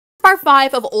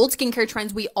part 5 of old skincare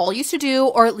trends we all used to do,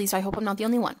 or at least I hope I'm not the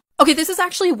only one. Okay, this is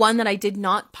actually one that I did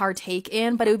not partake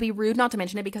in, but it would be rude not to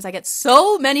mention it because I get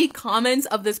so many comments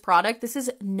of this product. This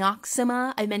is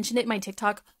Noxzema. I mentioned it in my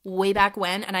TikTok way back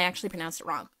when, and I actually pronounced it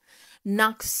wrong.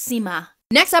 Noxzema.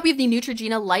 Next up, we have the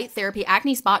Neutrogena Light Therapy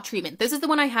Acne Spot Treatment. This is the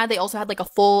one I had. They also had like a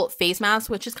full face mask,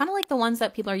 which is kind of like the ones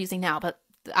that people are using now, but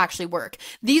actually work.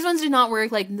 These ones did not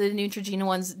work. Like the Neutrogena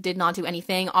ones did not do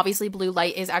anything. Obviously, blue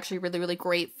light is actually really, really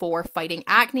great for fighting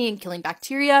acne and killing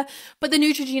bacteria, but the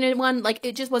Neutrogena one, like,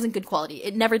 it just wasn't good quality.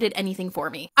 It never did anything for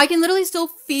me. I can literally still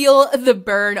feel the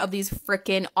burn of these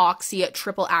freaking Oxy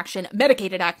triple action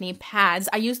medicated acne pads.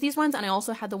 I used these ones, and I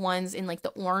also had the ones in like the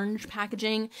orange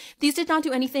packaging. These did not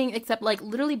do anything except like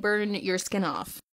literally burn your skin off.